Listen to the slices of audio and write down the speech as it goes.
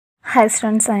Hi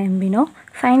students, I am Bino.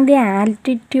 Find the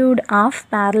altitude of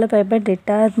parallelepiped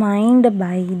determined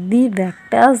by the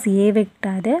vectors A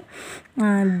vector,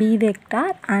 B vector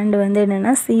and வந்து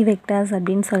என்னன்னா C vectors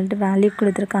அப்படின்னு சொல்லிட்டு value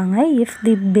கொடுத்துருக்காங்க. If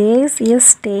the base is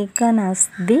taken as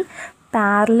the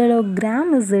parallelogram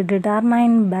is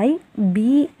determined by B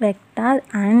vector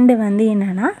and வந்து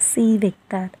என்னன்னா C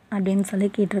vector அப்படின்னு சொல்லி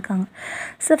கேட்டிருக்காங்க.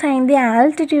 ஸோ ஃபைண்ட் தி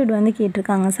ஆல்டிடியூட் வந்து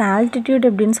கேட்டிருக்காங்க. ஸோ ஆல்டிடியூட்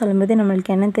அப்படின்னு சொல்லும்போது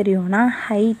நம்மளுக்கு என்ன தெரியும்னா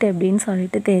ஹைட் அப்படின்னு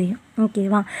சொல்லிட்டு தெரியும்.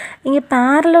 ஓகேவா, இங்கே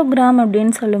பேரலோகிராம்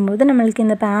அப்படின்னு சொல்லும்போது நம்மளுக்கு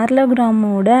இந்த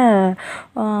பேரலோகிராமோட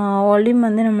வால்யூம்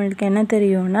வந்து நம்மளுக்கு என்ன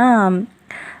தெரியும்னா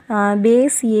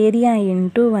பேஸ் ஏரியா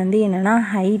இன்ட்டு வந்து என்னென்னா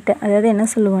ஹைட்டு, அதாவது என்ன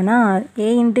சொல்லுவோன்னா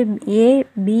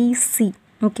ஏபிசி.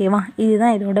 ஓகேவா,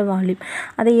 இதுதான் இதோட வால்யூம்.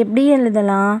 அதை எப்படி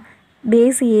எழுதலாம்?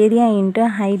 Base area into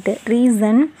height.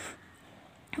 Reason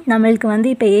நம்மளுக்கு வந்து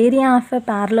இப்போ ஏரியா ஆஃப் அ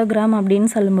பேரலோகிராம் அப்படின்னு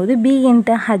சொல்லும்போது பி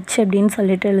இன்ட்டு ஹச் அப்படின்னு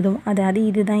சொல்லிட்டு எழுதுவோம். அதாவது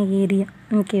இதுதான் ஏரியா.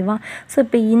 ஓகேவா, ஸோ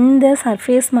இப்போ இந்த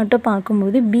சர்ஃபேஸ் மட்டும்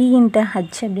பார்க்கும்போது பி இன்ட்டு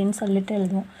ஹச் அப்படின்னு சொல்லிட்டு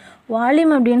எழுதுவோம்.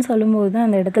 வால்யூம் அப்படின்னு சொல்லும்போது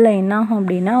அந்த இடத்துல என்னாகும்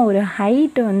அப்படின்னா ஒரு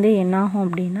ஹைட்டு வந்து என்னாகும்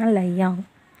அப்படின்னா லை ஆகும்.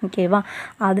 ஓகேவா,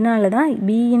 அதனால தான்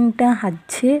பி இன்ட்டு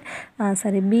ஹச்சு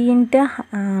பி இன்ட்டு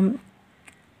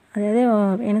அதாவது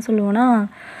என்ன சொல்லுவோன்னா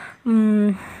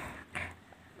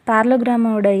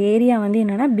பேரலோகிராமோட ஏரியா வந்து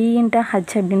என்னென்னா பி இன்ட்டு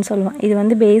ஹச் அப்படின்னு சொல்லுவோம். இது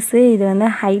வந்து பேஸு, இது வந்து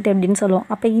ஹைட் அப்படின்னு சொல்லுவோம்.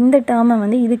 அப்போ இந்த டேர்மை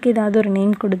வந்து இதுக்கு ஏதாவது ஒரு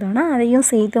நேம் கொடுத்தோன்னா அதையும்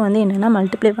சேர்த்து வந்து என்னென்னா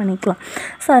மல்டிப்ளை பண்ணிக்கலாம்.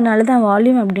 ஸோ அதனால தான்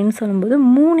வால்யூம் அப்படின்னு சொல்லும்போது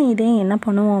 3 இதையும் என்ன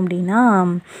பண்ணுவோம் அப்படின்னா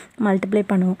மல்டிப்ளை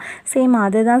பண்ணுவோம். சேம்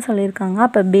அதை தான் சொல்லியிருக்காங்க.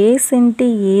 அப்போ பேஸ் இன்ட்டு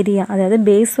ஏரியா, அதாவது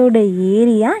பேஸோட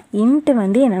ஏரியா இன்ட்டு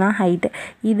வந்து என்னென்னா ஹைட்டு,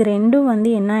 இது ரெண்டும்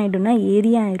வந்து என்ன ஆகிடும்னா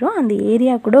ஏரியா ஆயிரும். அந்த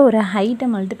ஏரியா கூட ஒரு ஹைட்டை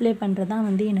மல்டிப்ளை பண்ணுறது தான்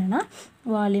வந்து என்னென்னா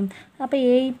வால்யூம். அப்போ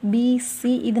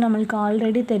ஏபிசி இது நம்மளுக்கு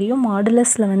ஆல்ரெடி தெரியும்.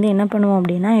 மாடுலஸில் வந்து என்ன பண்ணுவோம்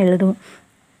அப்படின்னா எழுதுவோம்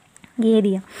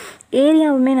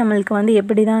ஏரியாவுமே நம்மளுக்கு வந்து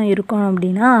எப்படி தான் இருக்கும்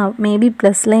அப்படின்னா மேபி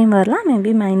ப்ளஸ்லையும் வரலாம்,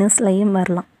 மேபி மைனஸ்லையும்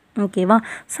வரலாம். ஓகேவா,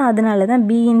 ஸோ அதனால தான்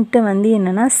பி இன்ட்டு வந்து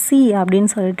என்னென்னா சி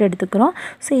அப்படின்னு சொல்லிட்டு எடுத்துக்கிறோம்.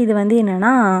 ஸோ இது வந்து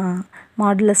என்னென்னா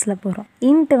மாடுலஸில் போகிறோம்.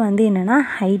 இன்ட்டு வந்து என்னென்னா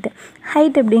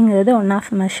ஹைட் அப்படிங்கிறது ஒன்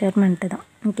ஆஃப் மெஷர்மெண்ட்டு தான்.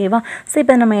 ஓகேவா, ஸோ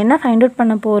இப்போ நம்ம என்ன ஃபைண்ட் அவுட்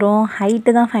பண்ண போகிறோம்?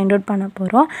 ஹைட்டு தான் ஃபைண்ட் அவுட் பண்ண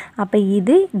போகிறோம். அப்போ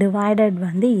இது டிவைடட்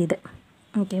வந்து இது.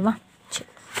 ஓகேவா, சரி.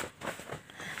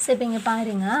 ஸோ இப்போ இங்கே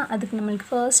பாருங்கள், அதுக்கு நம்மளுக்கு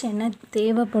ஃபர்ஸ்ட் என்ன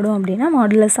தேவைப்படும் அப்படின்னா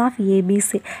modulus of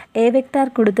ABC. A vector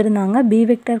கொடுத்துருந்தாங்க, பி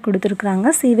வெக்டார் கொடுத்துருக்குறாங்க,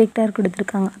 சி வெக்டார்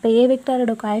கொடுத்துருக்காங்க. அப்போ ஏ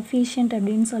வெக்டாரோட கோஎஃபிஷியன்ட்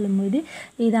அப்படின்னு சொல்லும்போது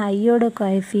இது ஐயோட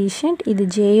கோஎஃபிஷியன்ட், இது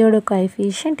ஜேயோட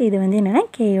கோஎஃபிஷியன்ட், இது வந்து என்னென்னா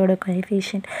கேயோட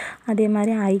கோஎஃபிஷியன்ட். அதே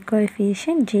மாதிரி ஐ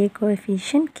coefficient, J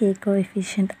coefficient, K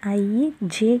coefficient, I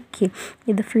J K.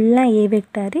 இது ஃபுல்லாக ஏ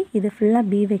வெக்டாரு, இது ஃபுல்லாக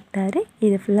பி வெக்டாரு,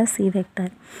 இது ஃபுல்லாக சி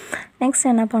வெக்டார். நெக்ஸ்ட்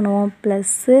என்ன பண்ணுவோம்?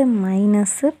 Plus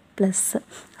minus plus.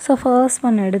 So first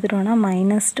ஒன்று எடுத்துட்டோன்னா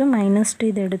 -2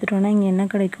 இது எடுத்துட்டோன்னா இங்கே என்ன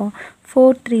கிடைக்கும்?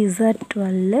 4 3s are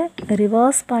 12.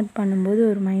 ரிவர்ஸ் பார்ட் பண்ணும்போது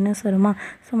ஒரு மைனஸ் வருமா?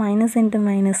 ஸோ மைனஸ் இன்ட்டு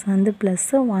மைனஸ் வந்து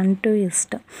ப்ளஸ்ஸு 1 2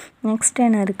 இஸ்ட்டு. நெக்ஸ்ட்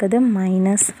என்ன இருக்குது?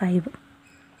 -5.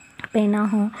 இப்போ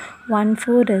என்னாகும்? 1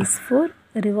 4 is 4.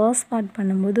 ரிவர்ஸ் பார்ட்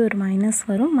பண்ணும்போது ஒரு மைனஸ்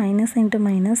வரும். Minus into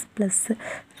minus plus.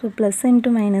 So plus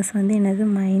into minus வந்து என்னது?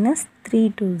 -3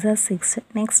 2s are 6.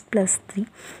 Next +3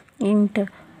 into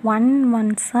 1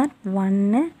 1s are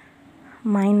 1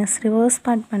 minus reverse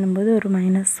part பண்ணும்போது ஒரு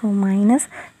minus. So minus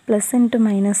plus into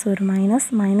minus ஒரு மைனஸ்,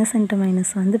 மைனஸ் இன்ட்டு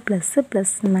மைனஸ் வந்து plus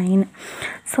 +9.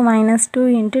 So -2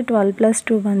 into 12 +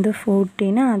 2 வந்து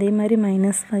 14. அதே மாதிரி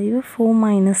 -5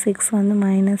 4 - 6 வந்து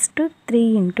 -2 3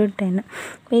 இன்ட்டு 10.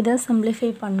 இதை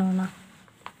சிம்பிளிஃபை பண்ணோன்னா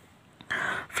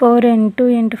 4 2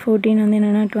 × 14 வந்து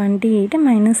என்னென்னா 28.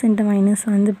 மைனஸ் இன்ட்டு மைனஸ்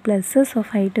வந்து plus. So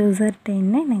 5 2s are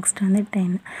 10. Next வந்து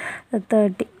 10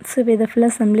 30. ஸோ இப்போ இதை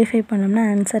ஃபுல்லாக சிம்பிளிஃபை பண்ணோம்னா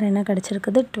ஆன்சர் என்ன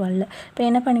கிடச்சிருக்குது? 12. இப்போ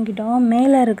என்ன பண்ணிக்கிட்டோம்?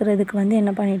 மேலே இருக்கிறதுக்கு வந்து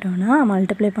என்ன பண்ணிட்டோம்னா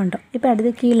மல்டிப்ளை பண்ணிட்டோம். இப்போ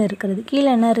அடுத்து கீழே இருக்கிறது, கீழே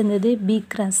என்ன இருந்தது? B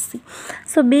cross C.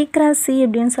 So B cross C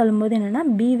அப்படின்னு சொல்லும்போது என்னென்னா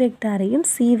பி வெக்டாரையும்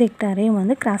சி வெக்டாரையும்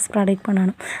வந்து கிராஸ் ப்ராடக்ட்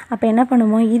பண்ணணும். அப்போ என்ன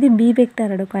பண்ணுவோம்? இது பி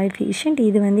வெக்டாரோட கோஎஃபிஷியன்ட்,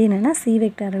 இது வந்து என்னென்னா சி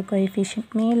வெக்டாரோட கோஎஃபிஷியன்ட்.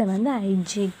 மேலே வந்து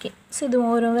ஐஜேகே. ஸோ இது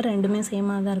ஓவரோவர் ரெண்டுமே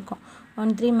சேமாக தான் இருக்கும்.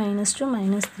 1 3 -2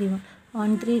 -3 1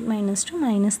 1 3 -2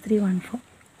 -3 1 4.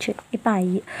 சரி, இப்போ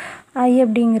ஐ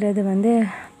அப்படிங்கிறது வந்து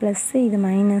ப்ளஸ்ஸு, இது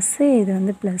மைனஸ்ஸு, இது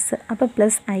வந்து ப்ளஸ்ஸு. அப்போ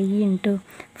plus I into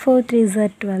 4 3s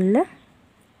are 12.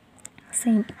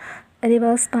 Same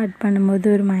reverse part பண்ணும்போது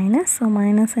ஒரு minus. So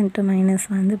minus into minus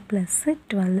வந்து plus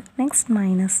 12. Next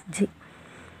minus J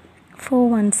 4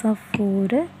 1s are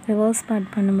 4. Reverse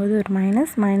part பண்ணும்போது ஒரு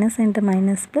minus, minus into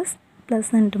minus plus,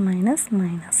 plus into minus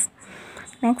minus.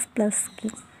 Next plus K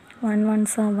 1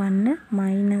 1s are 1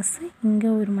 minus இங்கே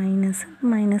ஒரு minus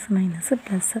minus minus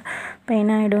plus இப்போ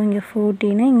என்ன ஆகிடும் இங்கே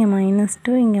 14 இங்கே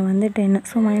 -2 இங்கே வந்து 10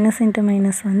 ஸோ மைனஸ் இன்ட்டு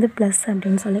மைனஸ் வந்து ப்ளஸ்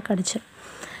அப்படின்னு சொல்லி கிடச்சிடும்.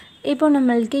 இப்போ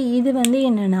நம்மளுக்கு இது வந்து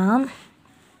என்னென்னா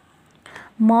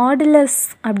மாடுலஸ்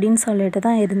அப்படின்னு சொல்லிட்டு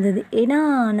தான் இருந்தது. ஏன்னா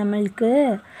நம்மளுக்கு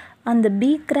அந்த B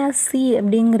கிராஸ் C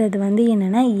அப்படிங்கிறது வந்து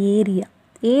என்னென்னா ஏரியா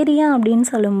அப்படின்னு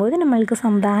சொல்லும்போது நம்மளுக்கு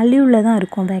சம் வேல்யூவில் தான்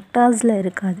இருக்கும், வெக்டார்ஸில்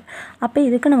இருக்காது. அப்போ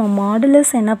இதுக்கு நம்ம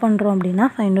மாடுலஸ் என்ன பண்ணுறோம் அப்படின்னா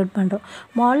ஃபைண்ட் அவுட் பண்ணுறோம்.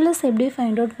 மாடுலஸ் எப்படி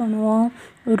ஃபைண்ட் அவுட் பண்ணுவோம்?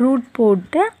 ரூட்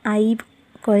போட்டு I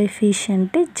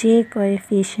coefficient, J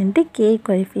coefficient, K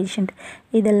coefficient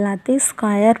இது எல்லாத்தையும்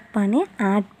ஸ்கொயர் பண்ணி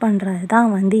ஆட் பண்ணுறது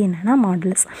தான் வந்து என்னென்னா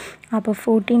மாடுலஸ். அப்போ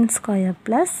 14 square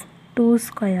plus 2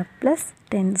 square plus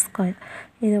 10 square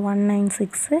இது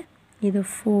 196 இது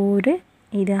 4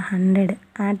 இது 100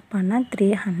 ஆட் பண்ணால்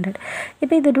 300.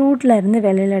 இப்போ இது ரூட்லேருந்து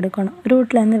வெளியில்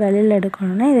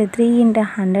எடுக்கணும்னா இது 3 ×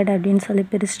 100 அப்படின்னு சொல்லி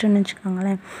பிரிச்சிட்டோன்னு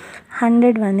வச்சுக்கோங்களேன்.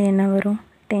 100 வந்து என்ன வரும்?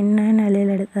 10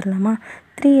 வெளியில் எடுத்துடலாமா?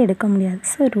 3 எடுக்க முடியாது,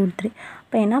 ஸோ √3.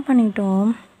 இப்போ என்ன பண்ணிட்டோம்,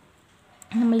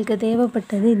 நம்மளுக்கு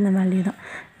தேவைப்பட்டது இந்த வேல்யூ தான்,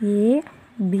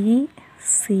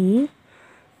 ABC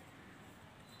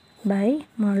by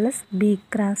modulus B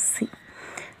cross C.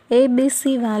 ABC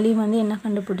value வந்து என்ன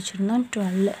கண்டுபிடிச்சிருந்தோம்?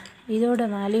 12. இதோட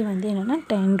வேல்யூ வந்து என்னென்னா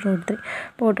 10√3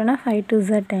 போட்டோன்னா 5 2s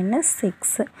are 10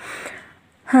 6.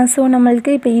 ஸோ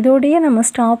நம்மளுக்கு இப்போ இதோடையே நம்ம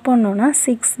ஸ்டாப் பண்ணோன்னா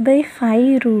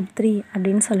 6/5√3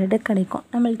 அப்படின்னு சொல்லிட்டு கிடைக்கும்.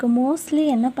 நம்மளுக்கு மோஸ்ட்லி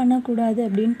என்ன பண்ணக்கூடாது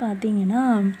அப்படின்னு பார்த்தீங்கன்னா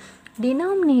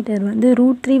டினாமினேட்டர் வந்து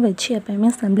 √3 வச்சு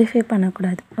எப்போயுமே சிம்பிளிஃபை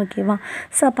பண்ணக்கூடாது, ஓகேவா?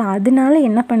 ஸோ அப்போ அதனால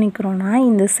என்ன பண்ணிக்கிறோன்னா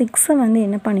இந்த 6 வந்து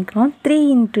என்ன பண்ணிக்கிறோம் 3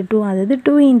 × 2 அதாவது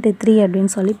 2 × 3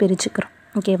 அப்படின்னு சொல்லி பிரிச்சுக்கிறோம்,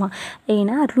 ஓகேவா?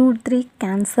 ஏன்னா √3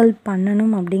 கேன்சல்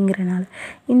பண்ணணும் அப்படிங்கிறனால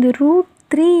இந்த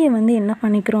 √3 வந்து என்ன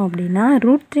பண்ணிக்கிறோம் அப்படின்னா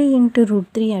 √3 ×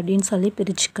 √3 அப்படின்னு சொல்லி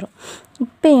பிரிச்சுக்கிறோம்.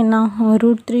 இப்போ என்ன ஆகும்?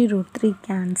 √3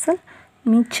 கேன்சல்,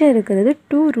 மிச்சம் இருக்கிறது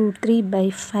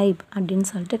 2√3/5 அப்படின்னு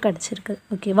சொல்லிட்டு கிடச்சிருக்குது,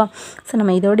 ஓகேவா? ஸோ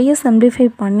நம்ம இதோடையே சிம்பிளிஃபை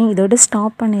பண்ணி இதோட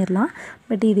ஸ்டாப் பண்ணிடலாம்.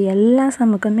 பட் இது எல்லா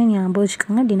சமுக்குமே ஞாபகம்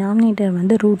வச்சுக்கோங்க, டினாமினேட்டர்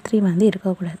வந்து √3 வந்து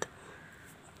இருக்கக்கூடாது,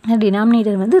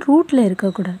 டினாமினேட்டர் வந்து ரூட்டில்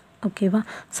இருக்கக்கூடாது, ஓகேவா?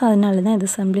 ஸோ அதனால தான் இதை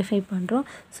சிம்பிளிஃபை பண்ணுறோம்.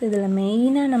 ஸோ இதில்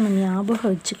மெயினாக நம்ம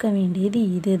ஞாபகம் வச்சுக்க வேண்டியது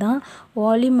இது தான்,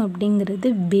 வால்யூம் அப்படிங்கிறது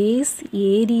பேஸ்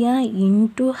ஏரியா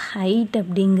இன்ட்டு ஹைட்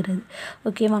அப்படிங்கிறது,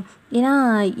 ஓகேவா? ஏன்னா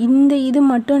இந்த இது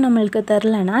மட்டும் நம்மளுக்கு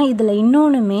தரலைன்னா இதில்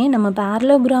இன்னொன்றுமே நம்ம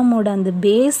பேரலோகிராமோட அந்த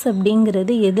பேஸ்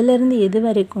அப்படிங்கிறது எதுலேருந்து எது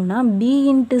வரைக்கும்னா B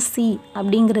 × C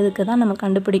அப்படிங்கிறதுக்கு தான் நம்ம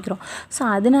கண்டுபிடிக்கிறோம். ஸோ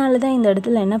அதனால தான் இந்த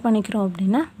இடத்துல என்ன பண்ணிக்கிறோம்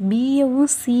அப்படின்னா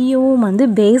பியவும் சியவும் வந்து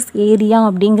பேஸ் ஏரியா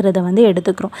அப்படிங்கிறத வந்து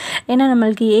எடுத்துக்கிறோம். ஏன்னா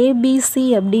நம்மளுக்கு ABC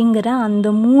அப்படிங்கிற அந்த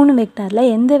 3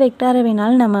 வெக்டாரில் எந்த வெக்டாரை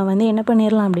வேணாலும் நம்ம வந்து என்ன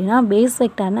பண்ணிடலாம் அப்படின்னா பேஸ்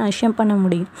வெக்டார்னு அஷ்யூம் பண்ண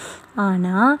முடியும்.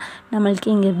 ஆனால் நம்மளுக்கு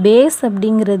இங்கே பேஸ்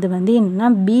அப்படிங்கிறது வந்து என்னென்னா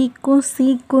Bக்கும்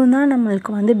Cக்கும் தான்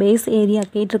நம்மளுக்கு வந்து பேஸ் ஏரியா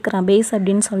கேட்டிருக்கிறான், பேஸ்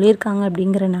அப்படின்னு சொல்லியிருக்காங்க.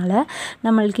 அப்படிங்கிறனால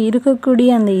நம்மளுக்கு இருக்கக்கூடிய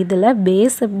அந்த இதில்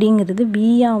பேஸ் அப்படிங்கிறது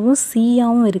Bயாகவும்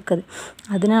Cயாகவும் இருக்குது.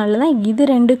 அதனால தான் இது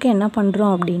ரெண்டுக்கும் என்ன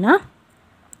பண்ணுறோம் அப்படின்னா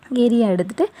ஏரியா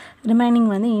எடுத்துகிட்டு ரிமைனிங்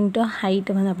வந்து இன்ட்டு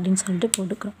ஹைட்டு வந்து அப்படின்னு சொல்லிட்டு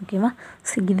போட்டுக்கிறோம், ஓகேவா?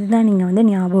 ஸோ இதுதான் நீங்கள் வந்து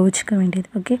ஞாபகம் வச்சுக்க வேண்டியது,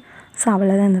 ஓகே? ஸோ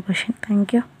அவ்வளோதான் இந்த கொஷின்.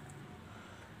 தேங்க்யூ.